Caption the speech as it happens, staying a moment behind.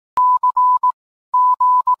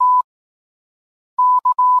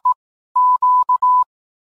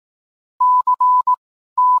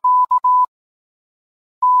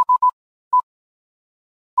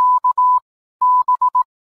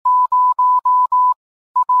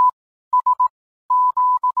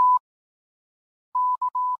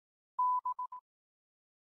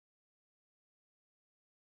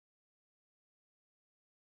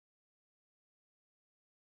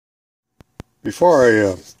Before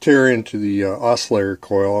I tear into the oscillator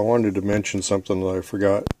coil, I wanted to mention something that I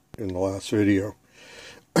forgot in the last video.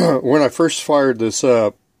 When I first fired this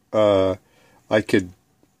up, it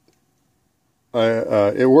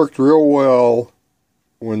worked real well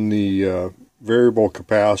when the variable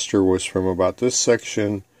capacitor was from about this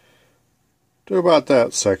section to about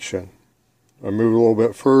that section. I move a little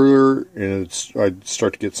bit further and I'd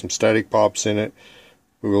start to get some static pops in it.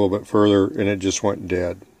 Move a little bit further and it just went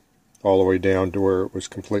dead, all the way down to where it was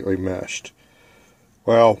completely meshed.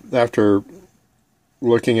 Well, after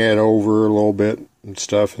looking at it over a little bit and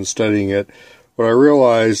stuff and studying it, what I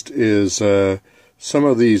realized is some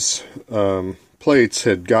of these plates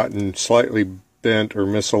had gotten slightly bent or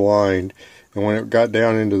misaligned, and when it got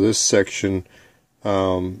down into this section,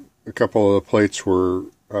 a couple of the plates were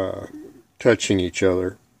touching each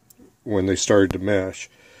other when they started to mesh.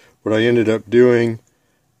 What I ended up doing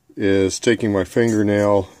is taking my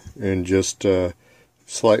fingernail and just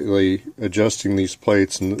slightly adjusting these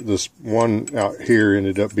plates, and this one out here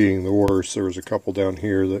ended up being the worst. There was a couple down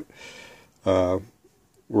here that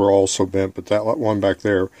were also bent, but that one back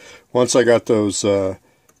there, once I got those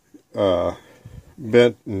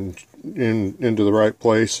bent and into the right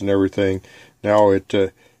place and everything, now it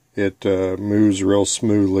moves real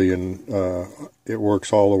smoothly, and it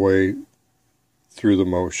works all the way through the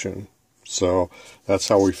motion. So that's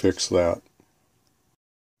how we fix that.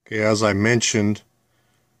 Okay, as I mentioned,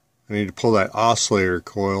 I need to pull that oscillator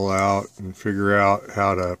coil out and figure out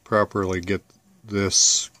how to properly get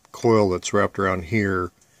this coil that's wrapped around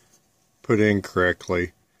here put in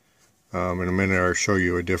correctly. In a minute I'll show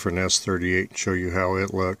you a different S-38 and show you how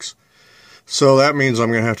it looks. So that means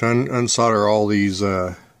I'm going to have to unsolder all these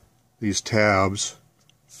tabs,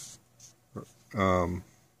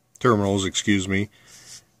 terminals, excuse me,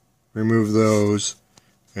 remove those,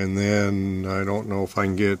 and then I don't know if I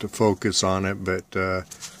can get it to focus on it, but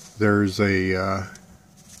there's a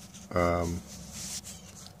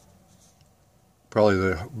probably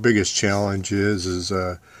the biggest challenge is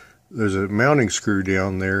there's a mounting screw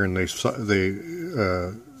down there, and they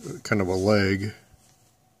kind of a leg.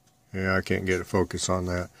 Yeah, I can't get it focus on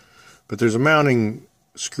that, but there's a mounting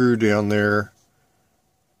screw down there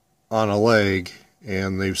on a leg,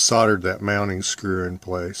 and they've soldered that mounting screw in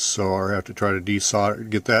place. So I have to try to get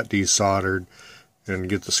that desoldered and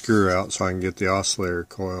get the screw out so I can get the oscillator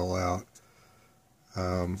coil out.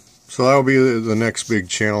 So that'll be the next big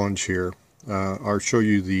challenge here. I'll show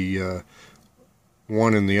you the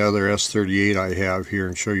one and the other S-38 I have here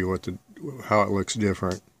and show you how it looks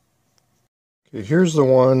different. Okay, here's the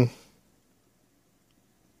one.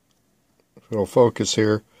 If it'll focus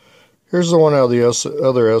here. Here's the one out of the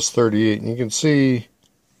other S-38, and you can see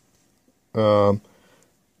that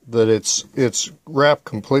it's wrapped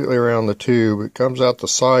completely around the tube. It comes out the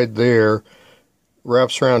side there,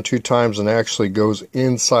 wraps around 2 times, and actually goes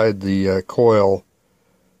inside the coil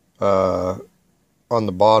on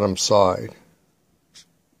the bottom side.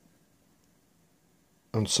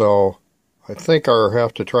 And so I think I'll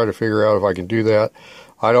have to try to figure out if I can do that.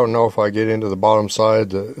 I don't know if I get into the bottom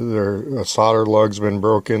side, a solder lug's been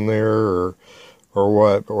broken there or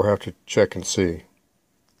what, but we'll have to check and see.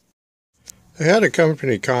 I had a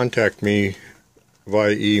company contact me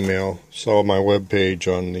via email, saw my webpage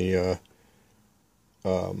on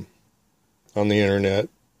the internet,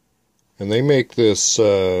 and they make this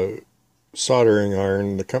soldering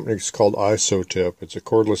iron. The company's called Isotip. It's a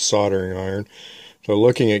cordless soldering iron. So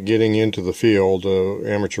looking at getting into the field,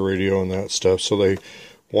 amateur radio and that stuff, so they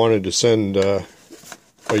wanted to send a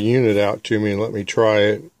unit out to me and let me try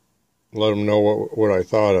it, let them know what I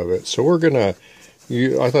thought of it. So we're gonna,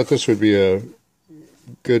 I thought this would be a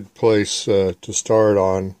good place to start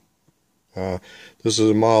on. This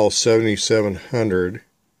is a model 7700.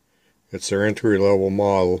 It's their entry-level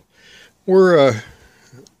model. We're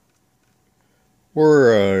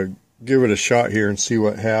give it a shot here and see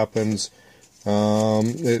what happens.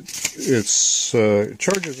 It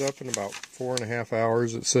charges up in about 4.5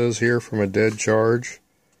 hours, it says here, from a dead charge.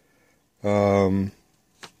 And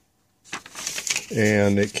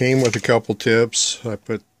it came with a couple tips. I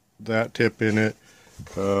put that tip in it.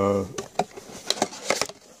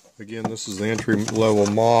 Again, this is the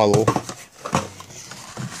entry-level model.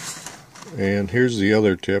 And here's the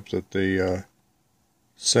other tip that they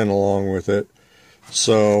sent along with it.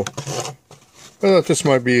 So I thought this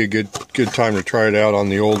might be a good time to try it out on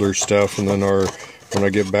the older stuff, and then when I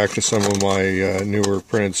get back to some of my newer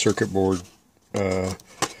printed circuit board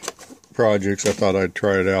projects, I thought I'd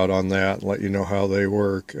try it out on that and let you know how they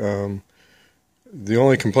work. The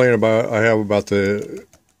only complaint I have about the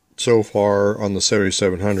so far on the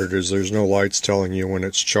 7700 is there's no lights telling you when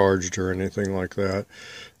it's charged or anything like that.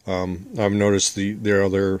 I've noticed the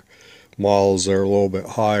other models that are a little bit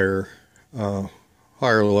higher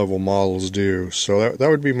level models do. So that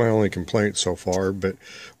would be my only complaint so far, but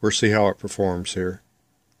we'll see how it performs here.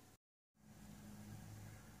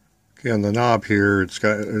 Okay, on the knob here, it's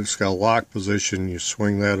got a lock position. You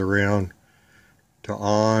swing that around to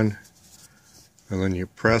on, and then you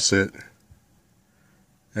press it,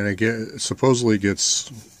 and it supposedly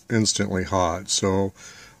gets instantly hot. So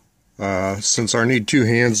since I need two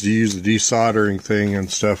hands to use the desoldering thing and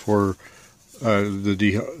stuff, or the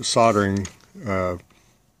desoldering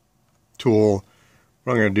tool,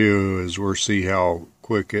 what I'm going to do is we'll see how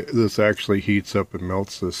quick this actually heats up and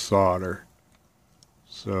melts this solder.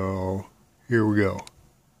 So here we go.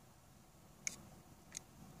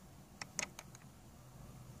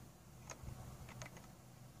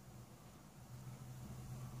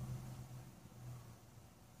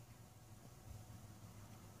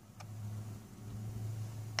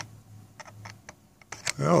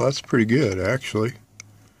 Well, that's pretty good, actually.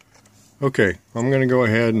 Okay, I'm going to go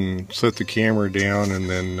ahead and set the camera down, and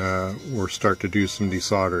then we'll start to do some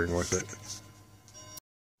desoldering with it.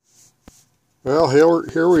 Well,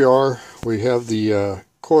 here we are. We have the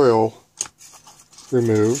coil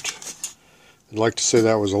removed. I'd like to say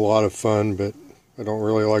that was a lot of fun, but I don't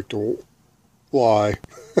really like to lie.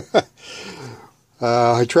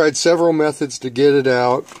 I tried several methods to get it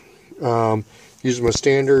out. Used my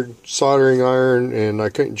standard soldering iron, and I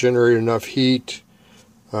couldn't generate enough heat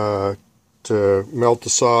to melt the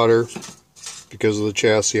solder because of the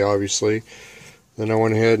chassis, obviously. Then I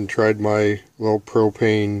went ahead and tried my little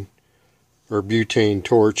propane or butane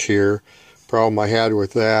torch here. Problem I had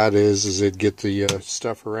with that is it'd get the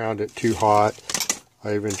stuff around it too hot.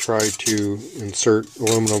 I even tried to insert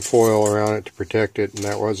aluminum foil around it to protect it, and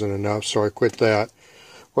that wasn't enough, so I quit that.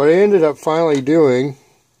 What I ended up finally doing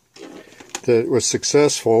that was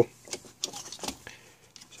successful,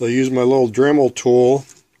 so I used my little Dremel tool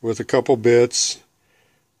with a couple bits.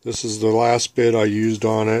 This is the last bit I used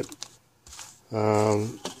on it.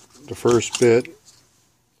 The first bit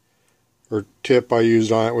or tip I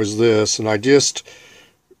used on it was this, and I just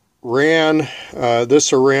ran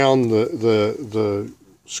this around the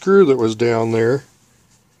screw that was down there,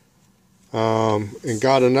 and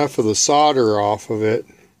got enough of the solder off of it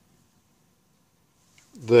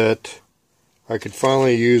that I could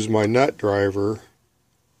finally use my nut driver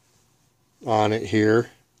on it here,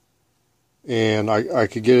 and I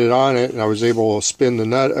could get it on it, and I was able to spin the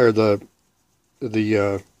nut or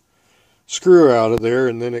the screw out of there,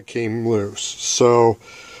 and then it came loose. So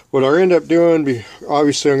what I end up doing,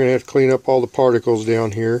 obviously I'm going to have to clean up all the particles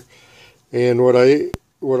down here, and what I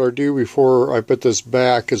do before I put this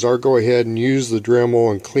back is I'll go ahead and use the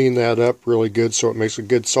Dremel and clean that up really good so it makes a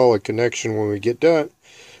good solid connection when we get done.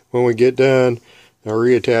 When we get done, I'll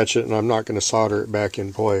reattach it, and I'm not going to solder it back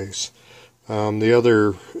in place. The other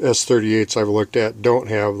S-38s I've looked at don't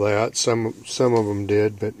have that. Some of them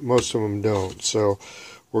did, but most of them don't. So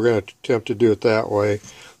we're going to attempt to do it that way.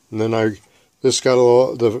 And then this got a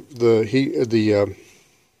little, the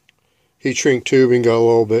heat shrink tubing got a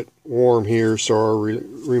little bit warm here, so I'll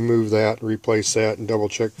remove that and replace that and double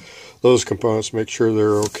check those components, make sure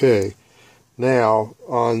they're okay. Now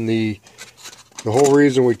on the whole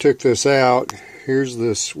reason we took this out, here's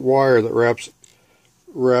this wire that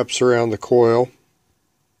wraps around the coil,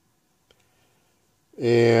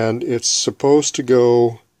 and it's supposed to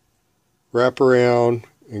go wrap around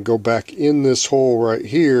and go back in this hole right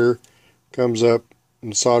here, comes up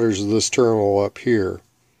and solders this terminal up here.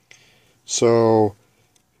 So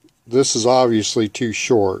this is obviously too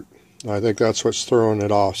short. I think that's what's throwing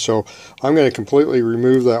it off. So I'm going to completely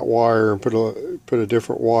remove that wire and put a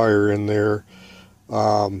different wire in there,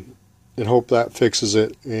 and hope that fixes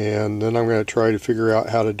it. And then I'm going to try to figure out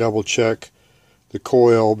how to double check the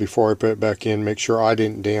coil before I put it back in, make sure I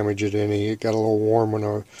didn't damage it any. It got a little warm when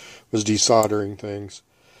I was desoldering things.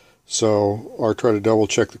 So I'll try to double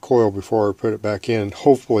check the coil before I put it back in.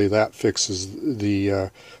 Hopefully that fixes the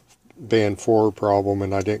band 4 problem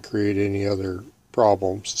and I didn't create any other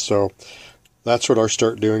problems. So that's what I'll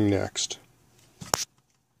start doing next.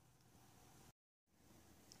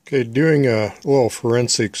 Okay, doing a little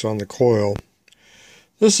forensics on the coil.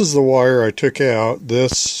 This is the wire I took out,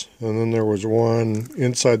 this, and then there was one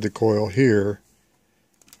inside the coil here.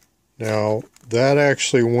 Now that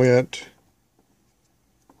actually went,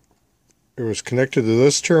 it was connected to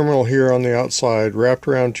this terminal here on the outside, wrapped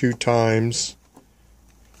around 2 times,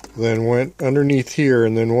 then went underneath here,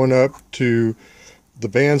 and then went up to the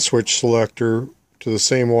band switch selector to the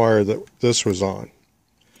same wire that this was on.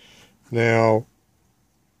 Now,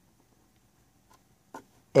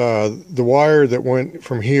 the wire that went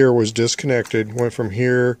from here was disconnected, went from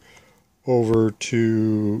here over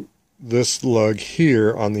to this lug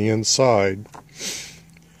here on the inside.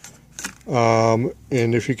 And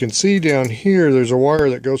if you can see down here, there's a wire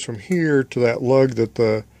that goes from here to that lug that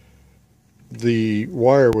the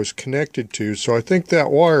wire was connected to. So I think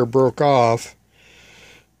that wire broke off,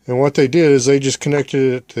 and what they did is they just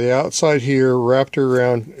connected it to the outside here, wrapped it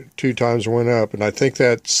around 2 times, and went up, and I think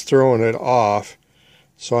that's throwing it off.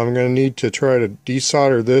 So I'm going to need to try to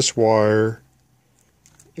desolder this wire,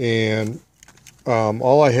 and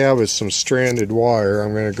all I have is some stranded wire.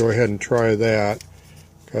 I'm going to go ahead and try that.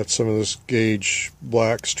 Got some of this gauge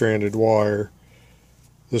black stranded wire.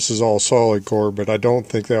 This is all solid core, but I don't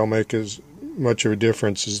think that'll make as much of a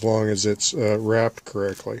difference as long as it's wrapped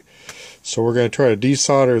correctly. So we're going to try to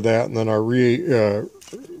desolder that, and then I'll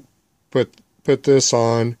put this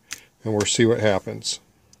on, and we'll see what happens.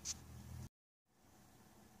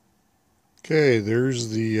 Okay, there's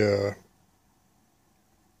the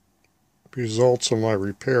results of my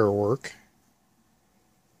repair work.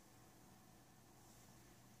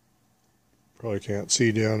 Probably can't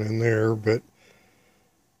see down in there, but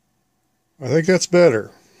I think that's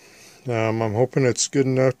better. I'm hoping it's good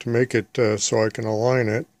enough to make it so I can align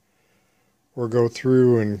it, or go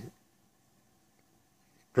through and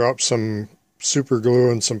drop some super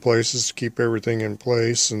glue in some places to keep everything in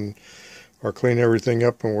place, and or clean everything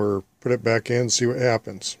up and we'll put it back in and see what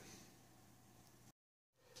happens.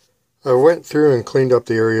 I went through and cleaned up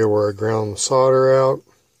the area where I ground the solder out.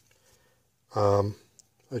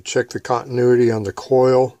 I checked the continuity on the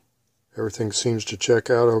coil. Everything seems to check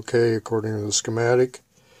out okay according to the schematic.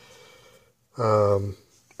 And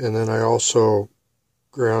then I also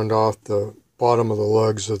ground off the bottom of the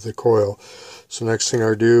lugs of the coil. So next thing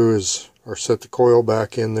I do is set the coil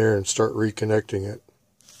back in there and start reconnecting it.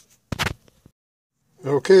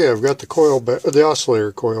 Okay, I've got the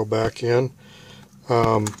oscillator coil back in.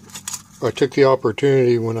 I took the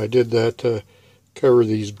opportunity when I did that to cover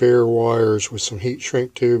these bare wires with some heat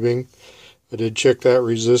shrink tubing. I did check that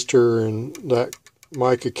resistor and that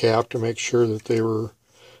mica cap to make sure that they were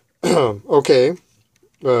okay.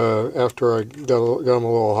 After I got them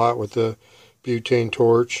a little hot with the butane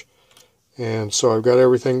torch, and so I've got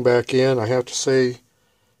everything back in. I have to say, it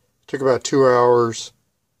took about 2 hours.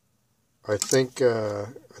 I think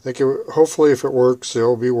hopefully if it works,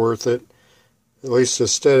 it'll be worth it. At least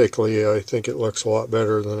aesthetically, I think it looks a lot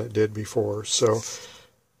better than it did before. So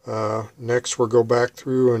next we'll go back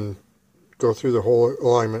through and go through the whole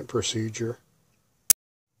alignment procedure.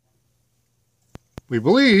 We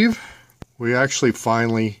believe we actually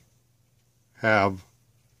finally have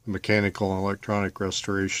mechanical and electronic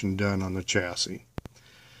restoration done on the chassis.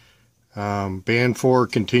 Band 4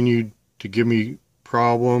 continued to give me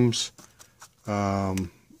problems.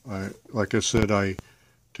 Like I said, I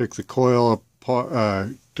took the coil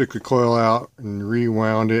out and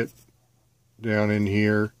rewound it down in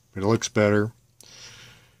here, but it looks better.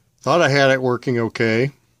 Thought I had it working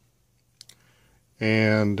okay,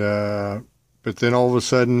 and but then all of a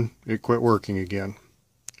sudden it quit working again.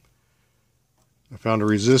 I found a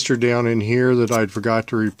resistor down in here that I'd forgot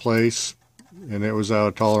to replace, and it was out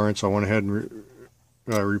of tolerance. I went ahead and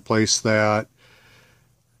replaced that.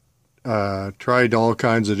 Tried all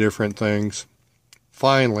kinds of different things.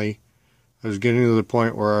 Finally, I was getting to the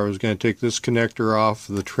point where I was going to take this connector off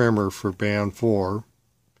the trimmer for band 4.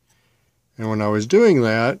 And when I was doing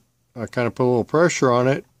that, I kind of put a little pressure on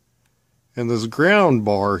it, and this ground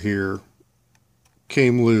bar here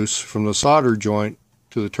came loose from the solder joint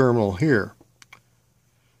to the terminal here.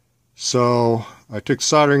 So I took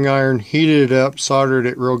soldering iron, heated it up, soldered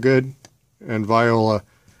it real good, and Viola,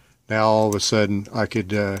 now all of a sudden I could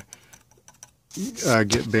get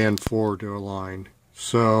band 4 to align.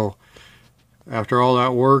 So after all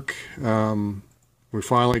that work, we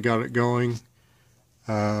finally got it going.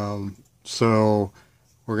 So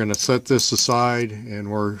we're going to set this aside and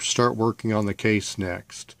we'll start working on the case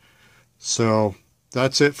next. So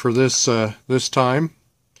that's it for this time.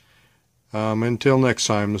 Until next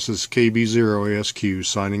time, this is KB0ASQ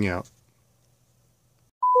signing out.